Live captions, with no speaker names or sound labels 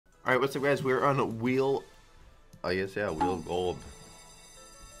Alright, what's up guys? We're on a wheel, I guess, yeah, wheel of gold.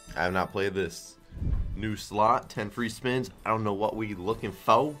 I have not played this new slot, 10 free spins. I don't know what we looking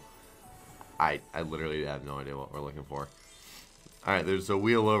for. I literally have no idea what we're looking for. Alright, there's a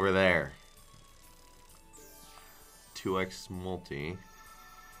wheel over there. 2x multi.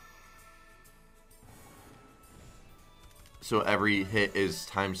 So every hit is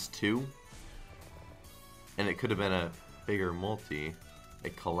times 2. And it could have been a bigger multi.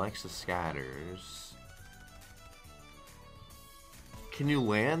 It collects the scatters. Can you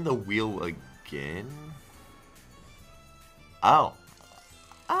land the wheel again? Oh.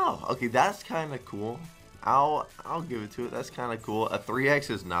 Oh, okay, that's kind of cool. I'll give it to it. That's kind of cool. A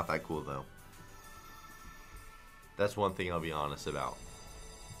 3x is not that cool though. That's one thing I'll be honest about.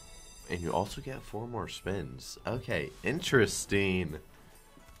 And you also get 4 more spins. Okay, interesting.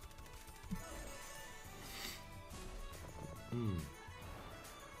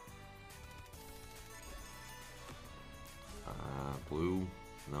 Blue.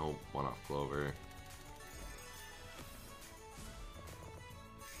 No, one off clover.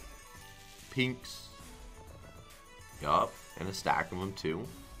 Pinks. Yup, and a stack of them too.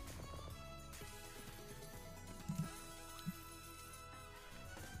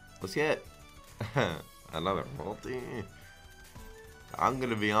 Let's get another multi. I'm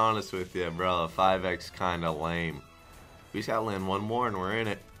gonna be honest with you, bro. 5x kinda lame. We just gotta land one more and we're in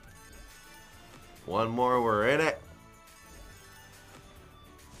it. One more, we're in it.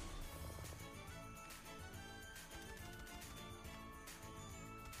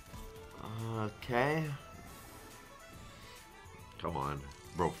 Okay. Come on.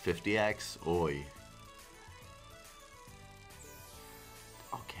 Bro, 50x? Oi.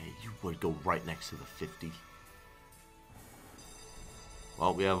 Okay, you would go right next to the 50.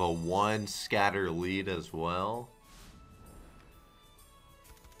 Well, we have a 1 scatter lead as well.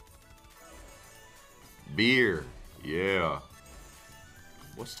 Beer. Yeah.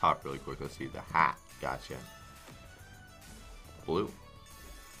 What's top really quick? Let's see. The hat. Gotcha. Blue.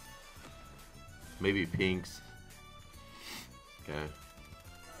 Maybe pinks. Okay.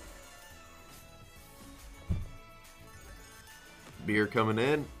 Beer coming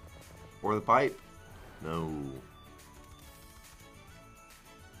in. Or the pipe. No.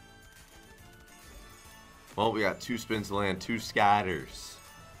 Well, we got 2 spins to land, 2 scatters.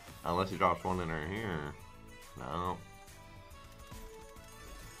 Unless he drops one in our here. No.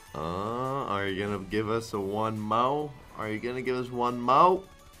 Are you gonna give us a 1 mo? Are you gonna give us 1 mo?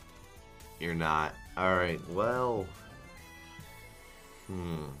 You're not. Alright, well.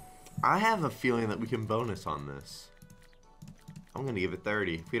 I have a feeling that we can bonus on this. I'm gonna give it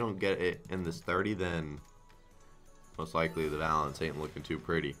 30. If we don't get it in this 30, then most likely the balance ain't looking too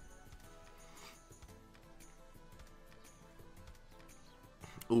pretty.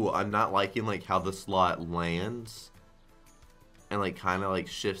 Ooh, I'm not liking like how the slot lands and like kind of like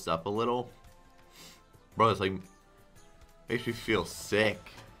shifts up a little. Bro, it's like makes me feel sick.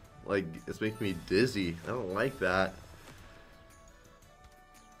 Like it's making me dizzy. I don't like that.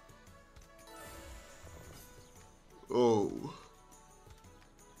 Oh.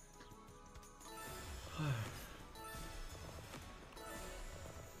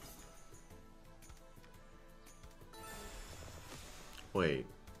 Wait.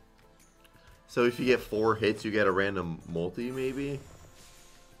 So if you get 4 hits, you get a random multi, maybe?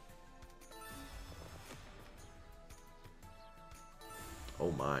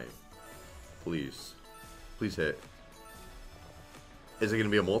 Oh my. Please. Please hit. Is it going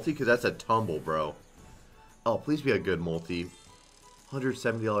to be a multi? Because that's a tumble, bro. Oh, please be a good multi.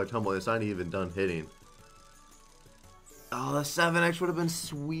 $170 tumble. It's not even done hitting. Oh, the 7x would have been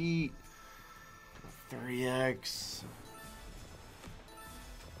sweet. 3x.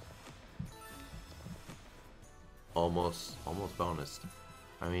 Almost bonused.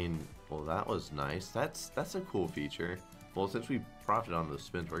 I mean, well, that was nice. That's a cool feature. Well, since we profited on those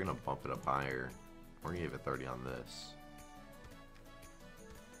spins, we're gonna bump it up higher. We're gonna give it 30 on this.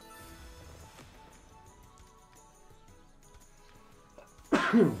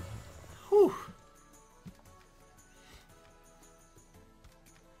 Whew.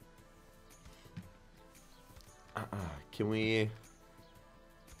 Can we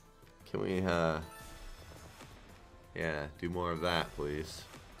yeah, do more of that, please.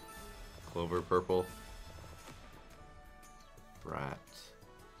 Clover purple. Rat.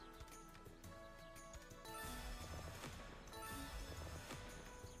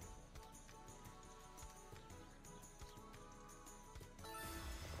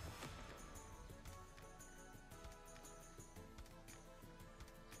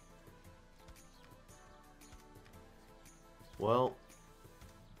 Well,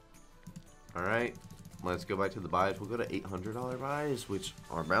 Alright, let's go back to the buys. We'll go to $800 buys, which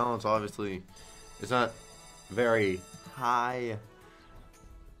our balance obviously is not very high.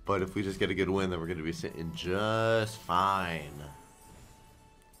 But if we just get a good win, then we're going to be sitting just fine.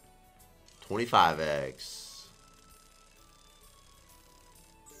 25x.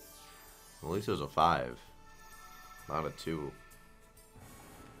 At least it was a 5, not a 2.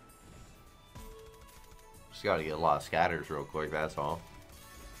 Just got to get a lot of scatters real quick, that's all.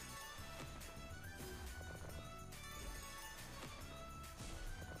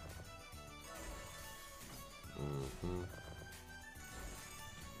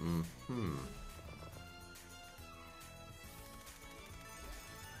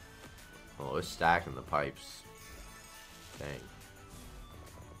 Oh, it's stacking the pipes. Dang.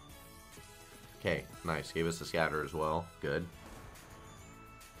 Okay, nice. Gave us a scatter as well. Good.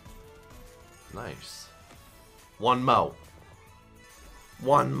 Nice. One mo.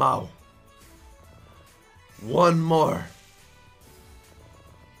 One mo. One more.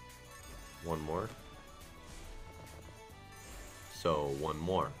 One more. So, one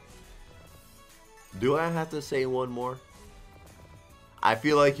more. Do I have to say one more? I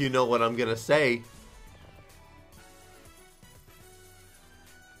feel like you know what I'm gonna say.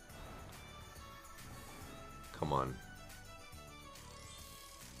 Come on.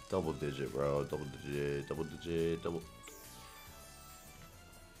 Double digit, bro. Double digit. Double digit. Double.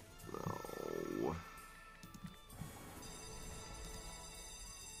 No.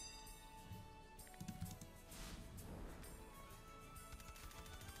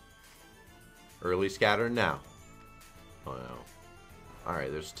 Early scatter now. Oh no.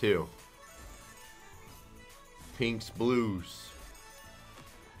 Alright, there's 2. Pinks, blues.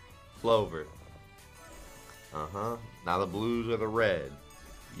 Clover. Uh-huh. Now the blues are the red.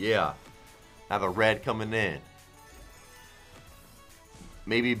 Yeah. Now the red coming in.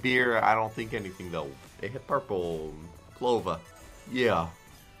 Maybe beer. I don't think anything though. It hit purple. Clover. Yeah.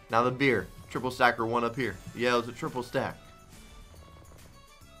 Now the beer. Triple stacker, one up here. Yeah, it was a triple stack.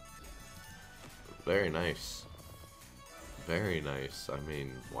 Very nice. Very nice. I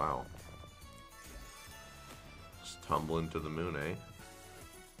mean, wow. Just tumbling to the moon, eh?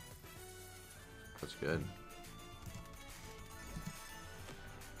 That's good.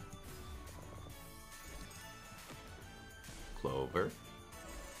 Clover.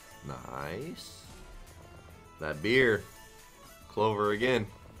 Nice. That beer. Clover again.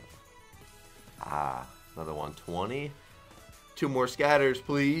 Ah, another 120. 2 more scatters,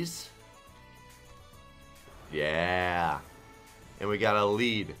 please. Yeah. And we got a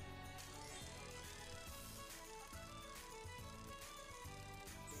lead.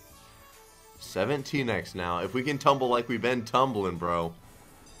 $17x now. If we can tumble like we've been tumbling, bro.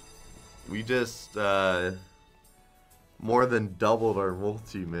 We just more than doubled our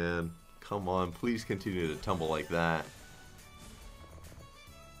multi, man. Come on, please continue to tumble like that.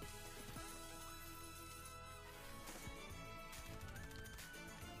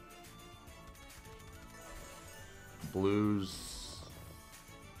 Blues.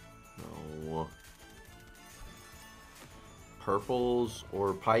 No. Purples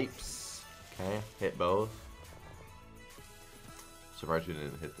or pipes. Okay, hit both. Surprised we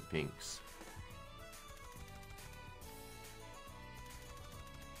didn't hit the pinks.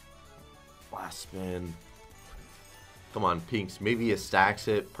 Last spin. Come on, pinks. Maybe it stacks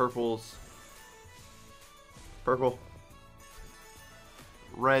it. Purples. Purple.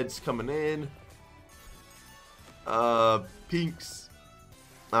 Reds coming in. Pinks.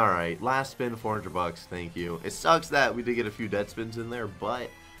 Alright, last spin, 400 bucks. Thank you. It sucks that we did get a few dead spins in there, but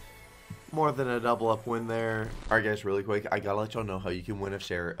more than a double up win there. Alright guys, really quick, I gotta let y'all know how you can win a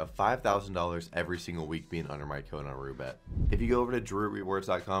share of $5,000 every single week being under my code on Roobet. If you go over to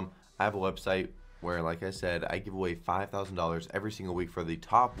drewrewards.com, I have a website where, like I said, I give away $5,000 every single week for the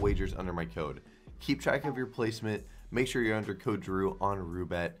top wagers under my code. Keep track of your placement. Make sure you're under code Drew on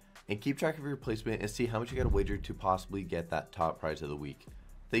Roobet. And keep track of your placement and see how much you got to wager to possibly get that top prize of the week.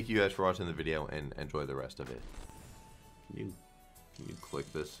 Thank you guys for watching the video and enjoy the rest of it. Can you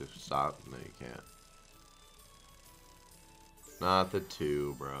click this to stop? No, you can't. Not the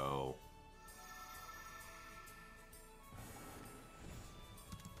 2, bro.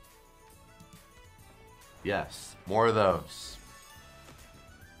 Yes, more of those.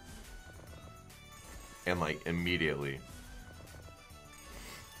 And like immediately.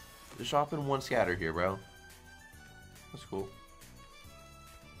 Just dropping 1 scatter here, bro. That's cool.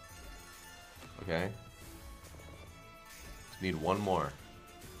 Okay. Just need 1 more.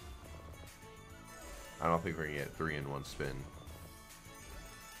 I don't think we're gonna get 3 in 1 spin.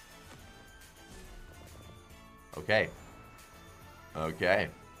 Okay. Okay.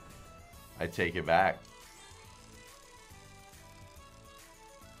 I take it back.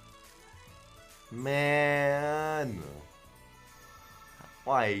 Man.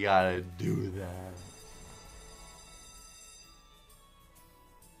 Why you gotta do that?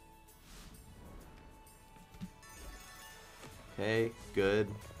 Okay, good.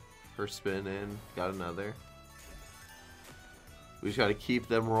 First spin in. Got another. We just gotta keep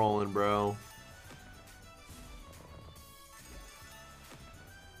them rolling, bro.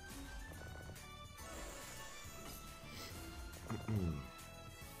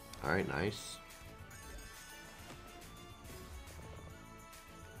 Alright, nice.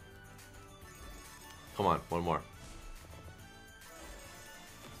 Come on, one more.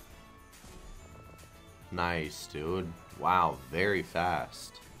 Nice, dude. Wow, very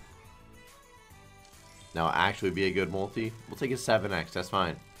fast. Now, actually be a good multi. We'll take a 7x, that's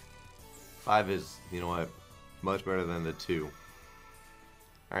fine. 5 is, you know what, much better than the 2.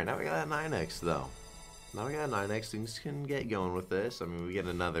 Alright, now we got a 9x, though. Now we got a 9x, things can get going with this. I mean, we get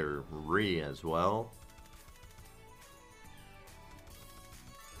another re as well.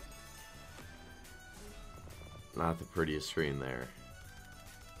 Not the prettiest screen there.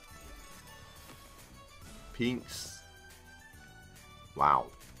 Pinks. Wow.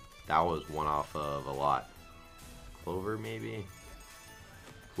 That was one off of a lot. Clover, maybe?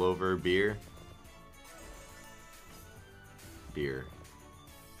 Clover, beer? Beer.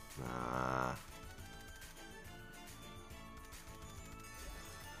 Nah.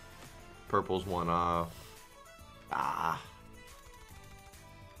 Purple's one off. Ah.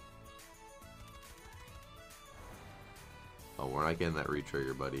 Oh, we're not getting that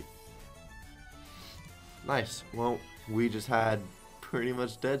re-trigger, buddy. Nice. Well, we just had pretty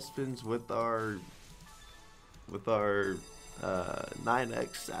much dead spins with our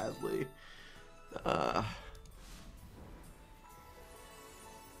 9x, sadly.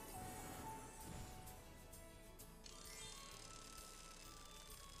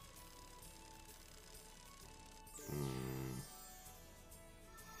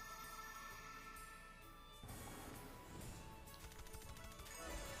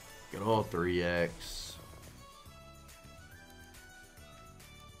 Good old 3x.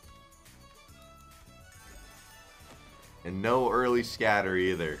 And no early scatter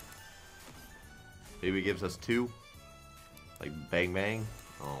either. Maybe gives us 2. Like bang bang.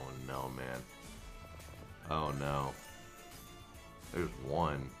 Oh no, man. Oh no. There's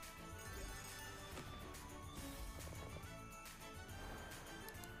 1.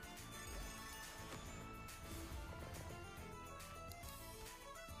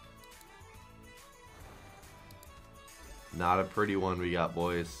 Not a pretty one we got,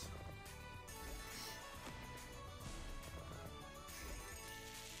 boys.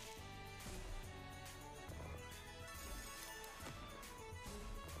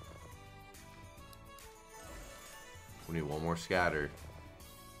 We need one more scatter.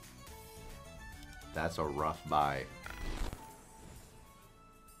 That's a rough buy.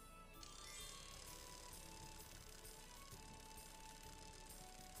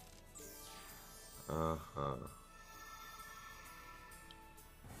 Uh-huh.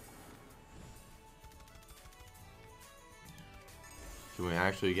 Can we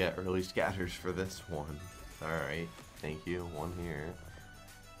actually get early scatters for this one? Alright, thank you. 1 here.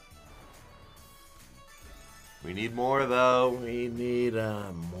 We need more, though. We need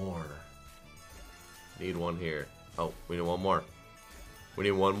more. Need 1 here. Oh, we need 1 more. We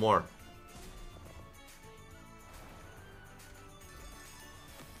need 1 more.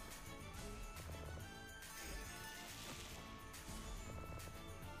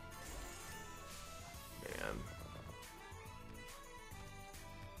 Man.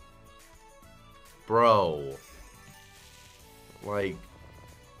 Bro. Like...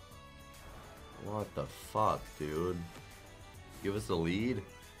 What the fuck, dude? Give us a lead?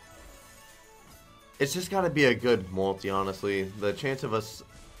 It's just gotta be a good multi, honestly. The chance of us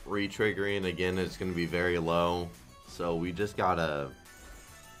re-triggering again is gonna be very low. So we just gotta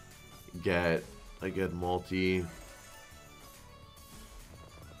get a good multi.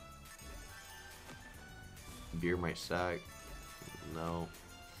 Beer might stack. No.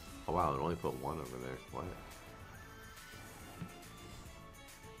 Oh wow, it only put 1 over there. What?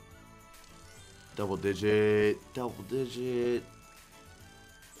 Double digit. 2.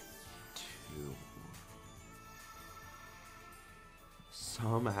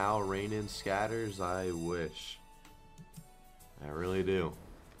 Somehow rain in scatters. I wish. I really do.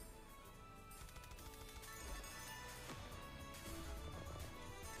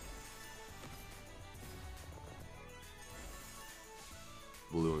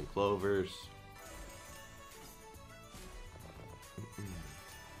 Blue and clovers.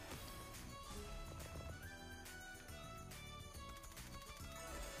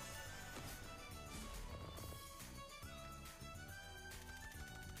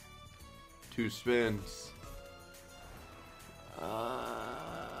 2 spins.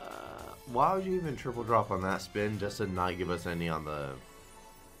 Why would you even triple drop on that spin just to not give us any on the...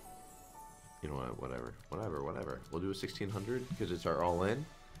 You know what, whatever. We'll do a 1600 because it's our all-in.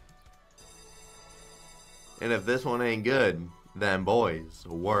 And if this one ain't good, then boys,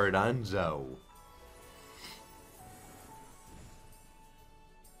 we're donezo.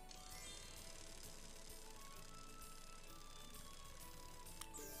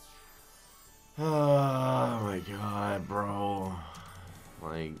 Oh my god, bro.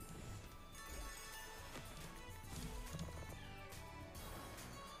 Like...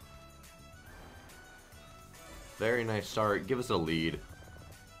 Very nice start. Give us a lead.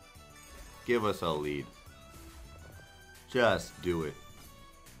 Give us a lead. Just do it.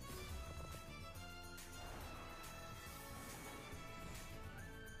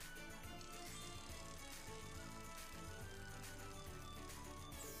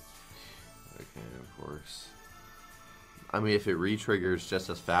 Okay, of course. I mean, if it re-triggers just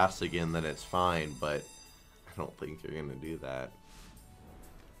as fast again, then it's fine, but I don't think you're gonna do that.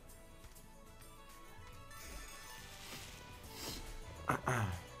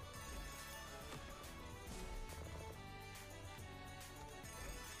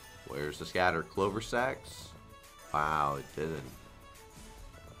 Where's the scatter? Clover stacks? Wow, it didn't.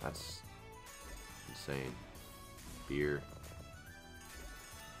 That's insane. Beer.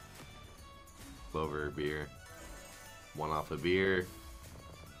 Clover, beer. One off a beer.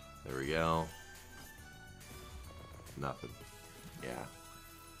 There we go. Nothing. Yeah.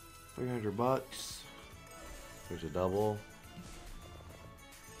 300 bucks. There's a double.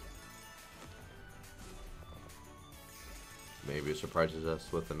 Maybe it surprises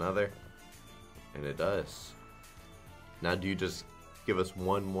us with another. And it does. Now do you just give us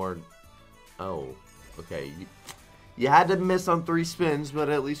one more? Oh, okay. You had to miss on 3 spins, but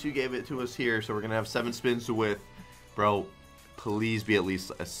at least you gave it to us here. So we're going to have 7 spins with, bro, please be at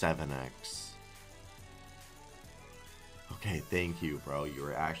least a 7x. Okay, thank you, bro. You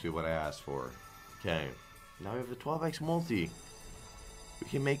were actually what I asked for. Okay, now we have the 12x multi. We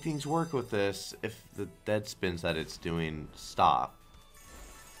can make things work with this if the dead spins that it's doing stop.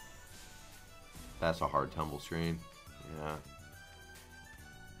 That's a hard tumble screen. Yeah.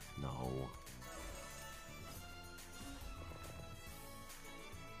 No.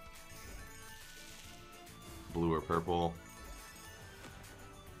 Blue or purple.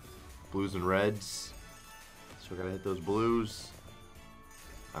 Blues and reds. So we gotta hit those blues.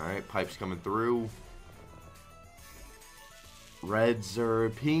 Alright, pipes coming through. Reds or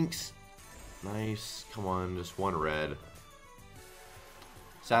pinks. Nice. Come on, just one red.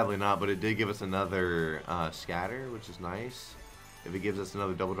 Sadly not, but it did give us another scatter, which is nice. If it gives us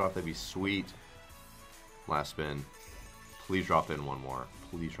another double drop, that'd be sweet. Last spin. Please drop in one more.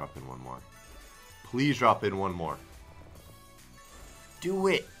 Please drop in one more. Please drop in one more. Do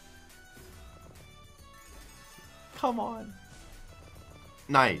it. Come on.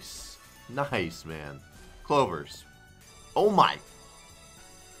 Nice. Nice, man. Clovers. Oh my.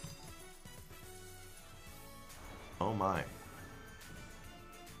 Oh my.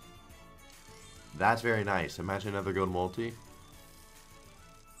 That's very nice. Imagine another gold multi.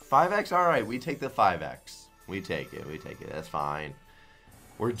 5x? Alright, we take the 5x. We take it. We take it. That's fine.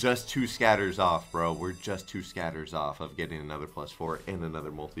 We're just 2 scatters off, bro. We're just 2 scatters off of getting another +4 and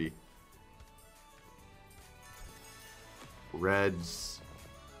another multi. Reds.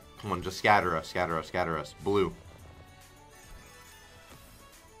 Come on, just scatter us, scatter us, scatter us. Blue.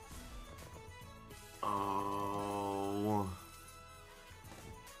 Oh.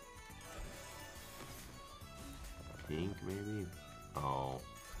 Pink, maybe? Oh.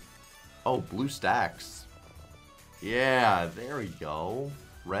 Oh, blue stacks. Yeah, there we go.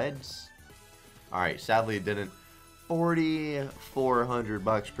 Reds. Alright, sadly it didn't. 4,400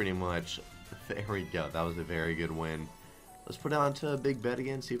 bucks pretty much. There we go. That was a very good win. Let's put it on to a big bet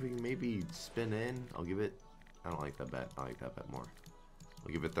again. See if we can maybe spin in. I'll give it... I don't like that bet. I like that bet more.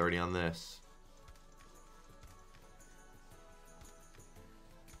 We'll give it 30 on this.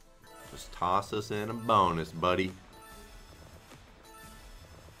 Just toss us in a bonus, buddy.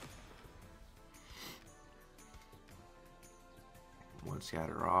 One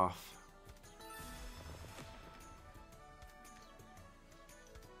scatter off.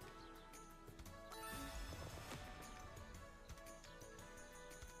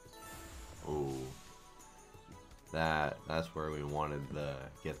 Oh, that's where we wanted to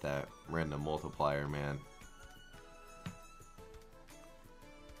get that random multiplier, man.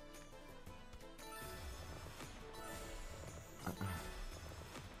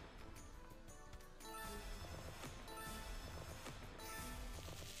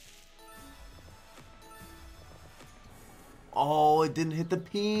 Oh, it didn't hit the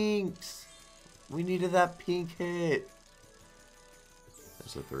pinks. We needed that pink hit.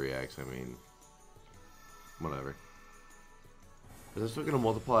 That's a 3x, I mean. Whatever. Is this still going to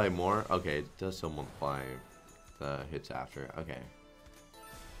multiply more? Okay, it does still multiply the hits after. Okay.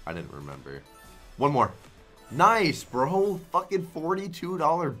 I didn't remember. One more. Nice, bro. Fucking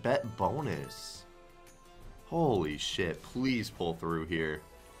 $42 bet bonus. Holy shit. Please pull through here.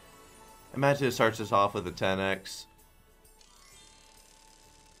 Imagine it starts us off with a 10x.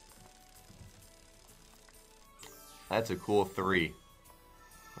 That's a cool 3.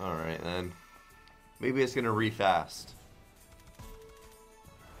 Alright then. Maybe it's going to re-fast.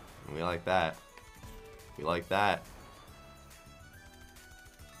 We like that. We like that.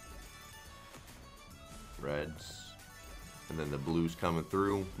 Reds. And then the blues coming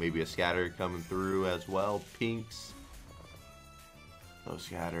through. Maybe a scatter coming through as well. Pinks. No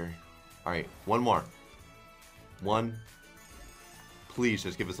scatter. Alright, one more. One. Please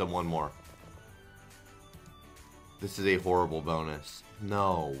just give us a one more. This is a horrible bonus.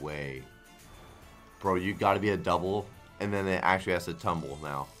 No way. Bro, you gotta be a double. And then it actually has to tumble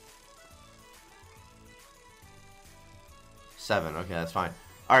now. 7. Okay, that's fine.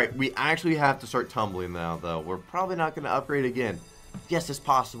 Alright, we actually have to start tumbling now, though. We're probably not going to upgrade again. Yes, it's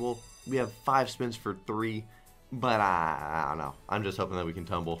possible. We have 5 spins for 3. But I don't know. I'm just hoping that we can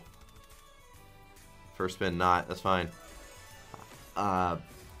tumble. First spin, not. That's fine.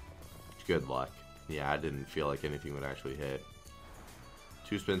 Good luck. Yeah, I didn't feel like anything would actually hit.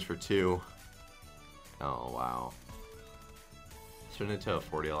 2 spins for 2. Oh, wow. Turned into a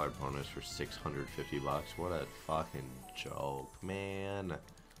 $40 bonus for $650. What a fucking joke, man.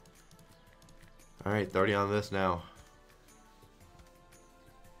 Alright, 30 on this now.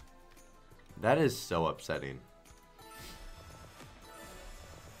 That is so upsetting.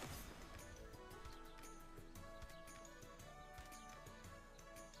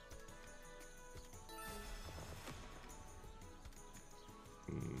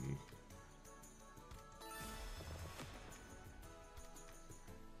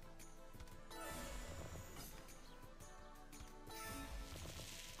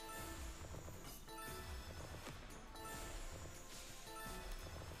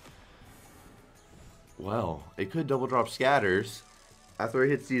 Well, it could double drop scatters. After it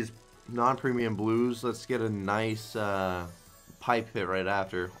hits these non-premium blues, let's get a nice pipe hit right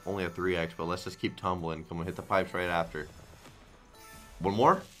after. Only a 3x, but let's just keep tumbling. Come on, hit the pipes right after. One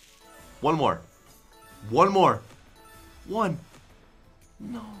more? One more. One more. One.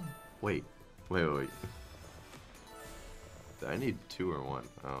 No. Wait. Wait. Do I need 2 or 1?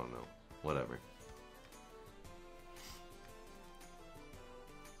 I don't know. Whatever.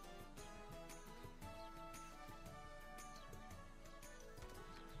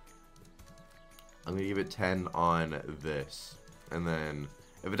 I'm going to give it 10 on this. And then,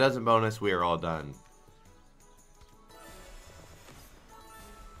 if it doesn't bonus, we are all done.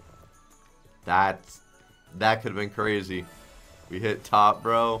 That could have been crazy. We hit top,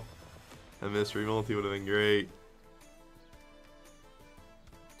 bro. A mystery multi would have been great.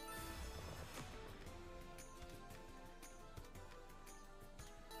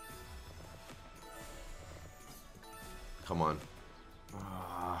 Come on.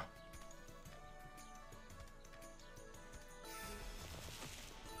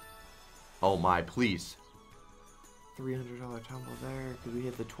 Oh my, please. $300 tumble there. Could we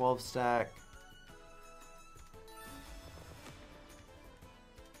hit the 12 stack?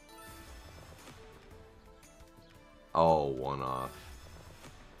 Oh, one off.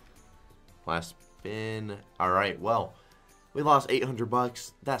 Last spin. Alright, well, we lost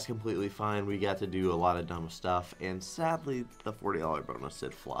 $800. That's completely fine. We got to do a lot of dumb stuff. And sadly, the $40 bonus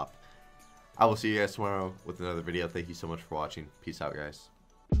did flop. I will see you guys tomorrow with another video. Thank you so much for watching. Peace out, guys.